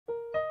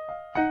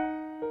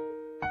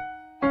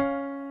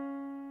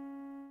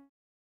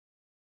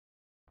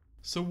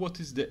So what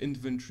is the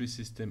inventory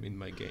system in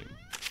my game?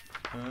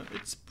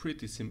 It's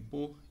pretty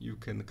simple. You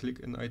can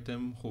click an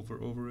item, hover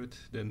over it,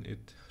 then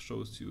it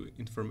shows you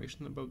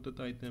information about that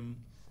item.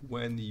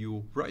 When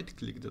you right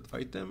click that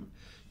item,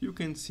 you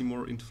can see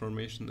more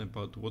information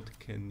about what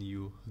can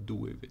you do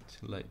with it,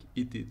 like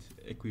eat it,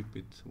 equip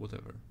it,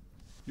 whatever.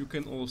 You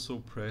can also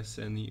press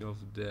any of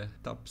the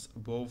tabs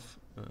above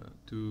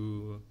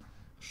to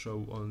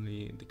show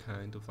only the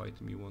kind of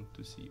item you want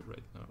to see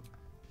right now.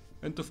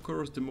 And of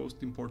course the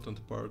most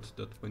important part,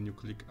 that when you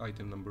click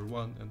item number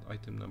 1 and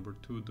item number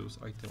 2, those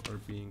items are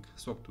being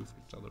swapped with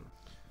each other.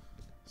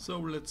 So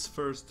let's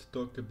first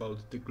talk about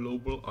the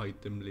global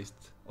item list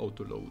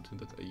autoload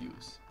that I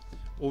use.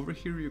 Over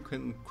here you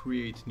can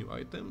create new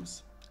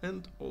items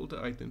and all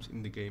the items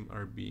in the game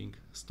are being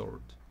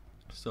stored.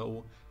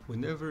 So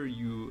whenever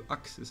you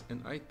access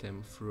an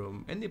item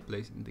from any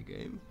place in the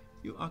game,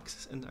 you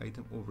access an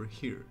item over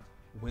here.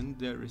 When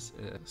there is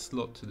a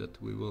slot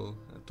that we will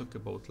talk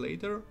about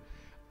later,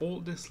 all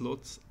the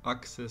slots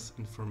access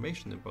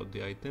information about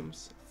the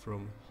items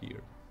from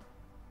here.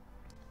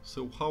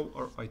 So how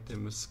are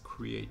items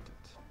created?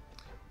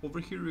 Over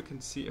here you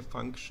can see a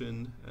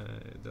function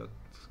that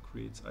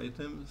creates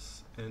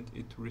items and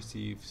it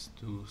receives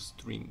 2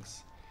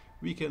 strings.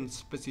 We can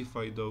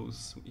specify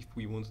those if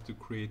we want to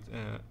create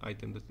an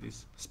item that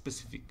is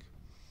specific.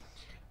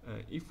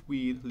 If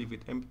we leave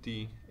it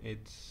empty,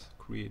 it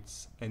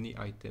creates any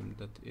item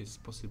that is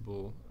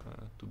possible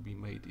to be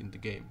made in the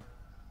game.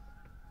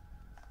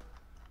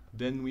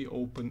 Then we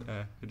open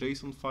a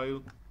JSON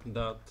file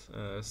that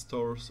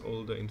stores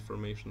all the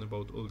information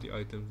about all the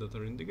items that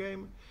are in the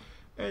game,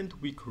 and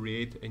we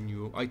create a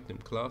new item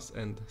class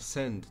and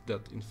send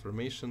that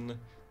information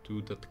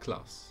to that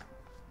class.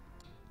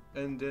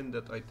 And then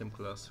that item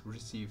class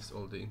receives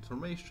all the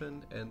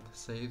information and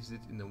saves it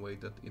in a way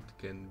that it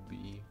can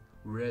be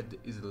read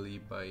easily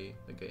by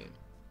the game.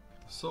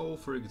 So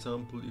for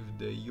example, if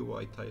the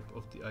UI type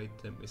of the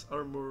item is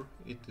armor,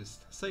 it is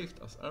saved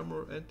as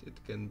armor and it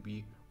can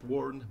be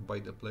worn by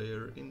the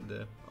player in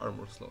the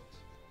armor slot.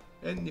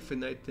 And if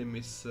an item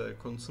is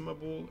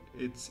consumable,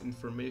 its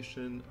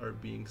information are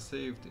being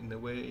saved in a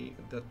way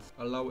that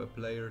allow a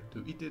player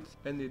to eat it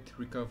and it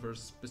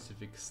recovers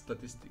specific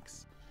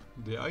statistics.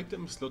 The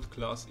item slot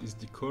class is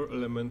the core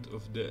element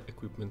of the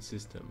equipment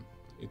system.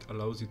 It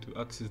allows you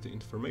to access the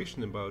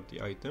information about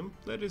the item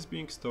that is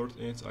being stored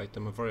in its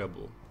item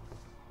variable.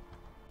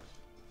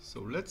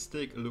 So let's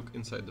take a look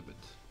inside a bit.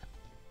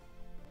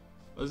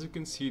 As you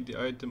can see, the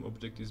item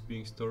object is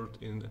being stored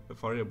in a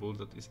variable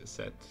that is a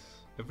set.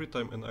 Every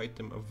time an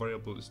item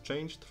variable is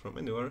changed from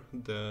anywhere,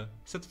 the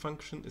set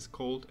function is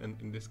called and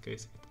in this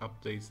case it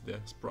updates the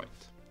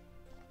sprite.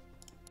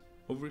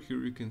 Over here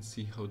you can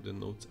see how the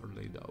nodes are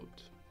laid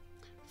out.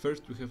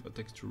 First we have a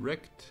texture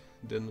rect,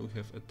 then we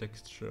have a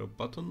texture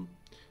button,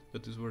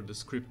 that is where the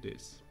script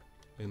is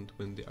and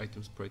when the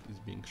item sprite is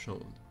being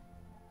shown.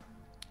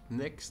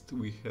 Next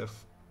we have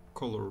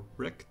color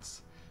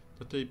rects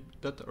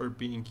that are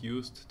being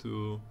used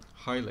to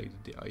highlight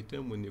the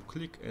item when you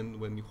click and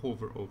when you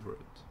hover over it.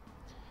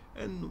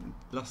 And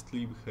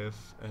lastly we have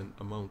an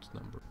amount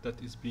number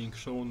that is being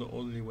shown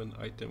only when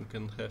item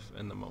can have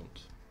an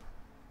amount.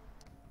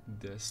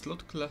 The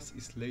slot class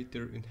is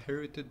later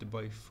inherited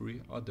by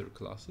 3 other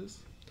classes,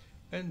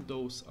 and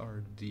those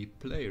are the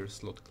player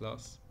slot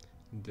class,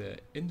 the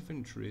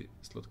inventory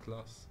slot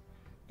class,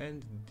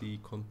 and the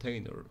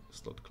container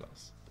slot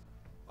class.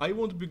 I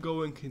won't be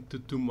going into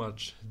too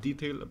much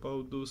detail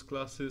about those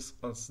classes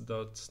as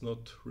that's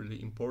not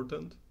really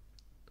important.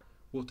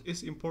 What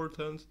is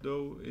important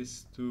though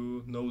is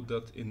to know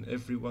that in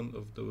every one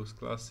of those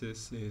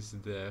classes is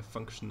the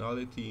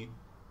functionality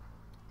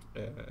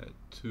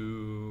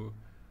to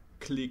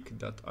click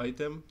that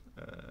item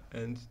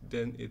and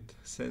then it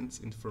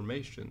sends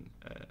information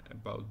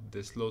about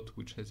the slot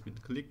which has been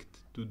clicked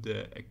to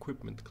the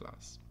equipment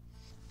class.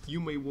 You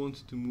may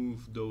want to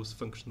move those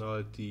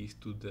functionalities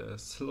to the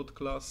slot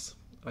class.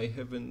 I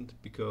haven't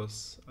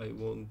because I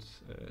want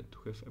to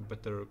have a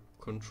better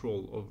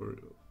control over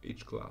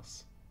each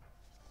class.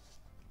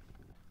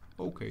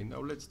 Okay, now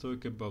let's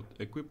talk about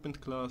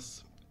equipment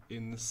class.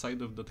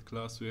 Inside of that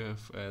class we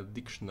have a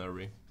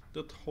dictionary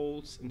that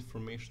holds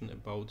information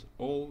about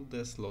all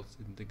the slots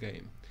in the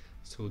game.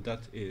 So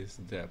that is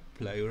the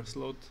player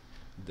slot,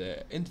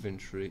 the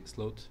inventory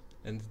slot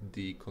and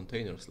the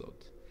container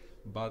slot.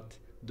 But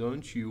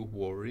don't you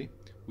worry,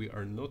 we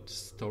are not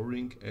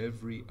storing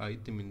every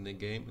item in the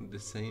game at the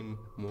same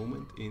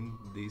moment in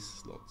these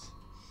slots.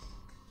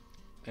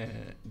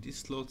 These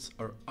slots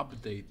are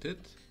updated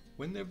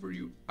whenever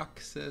you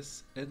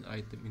access an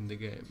item in the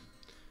game.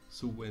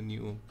 So when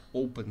you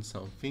open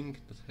something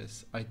that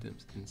has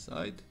items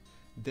inside,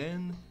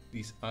 then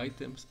these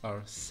items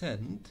are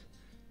sent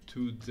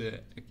to the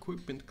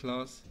equipment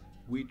class,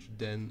 which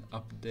then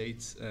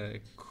updates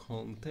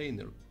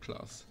container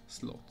class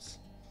slots,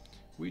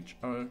 which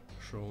are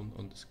shown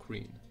on the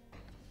screen.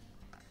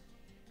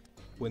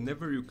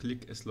 Whenever you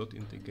click a slot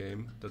in the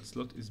game, that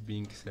slot is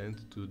being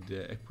sent to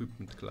the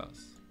equipment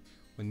class.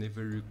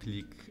 whenever you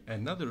click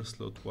another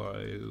slot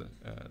while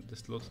the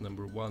slot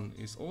number 1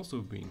 is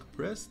also being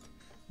pressed,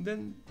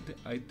 then the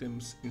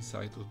items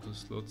inside of the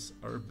slots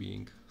are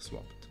being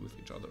swapped with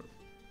each other.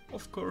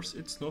 Of course,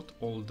 it's not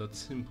all that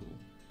simple,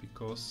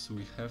 because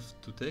we have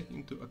to take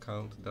into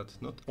account that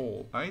not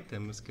all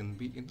items can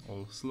be in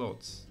all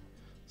slots.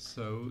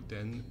 So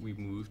then we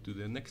move to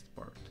the next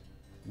part.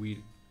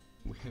 We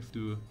have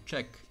to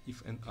check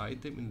if an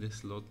item in the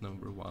slot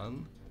number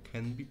 1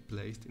 can be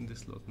placed in the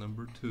slot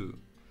number 2.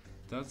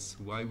 That's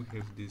why we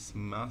have this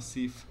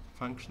massive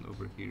function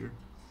over here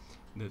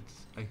that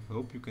I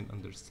hope you can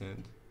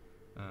understand,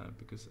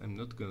 because I'm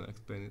not gonna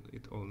explain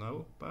it all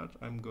now, but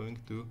I'm going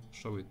to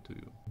show it to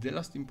you. The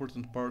last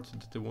important part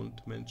that I want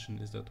to mention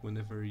is that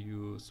whenever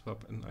you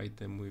swap an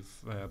item with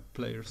a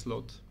player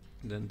slot,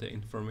 then the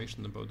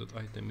information about that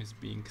item is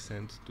being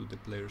sent to the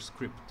player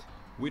script,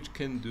 which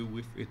can do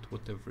with it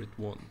whatever it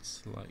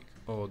wants, like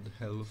odd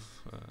health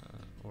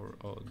or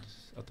odd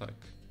attack.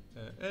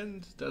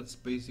 And that's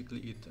basically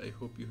it. I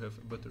hope you have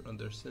a better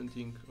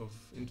understanding of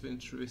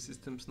inventory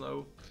systems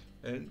now,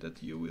 and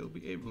that you will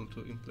be able to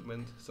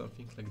implement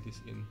something like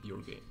this in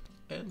your game.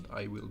 And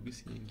I will be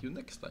seeing you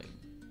next time,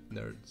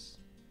 nerds.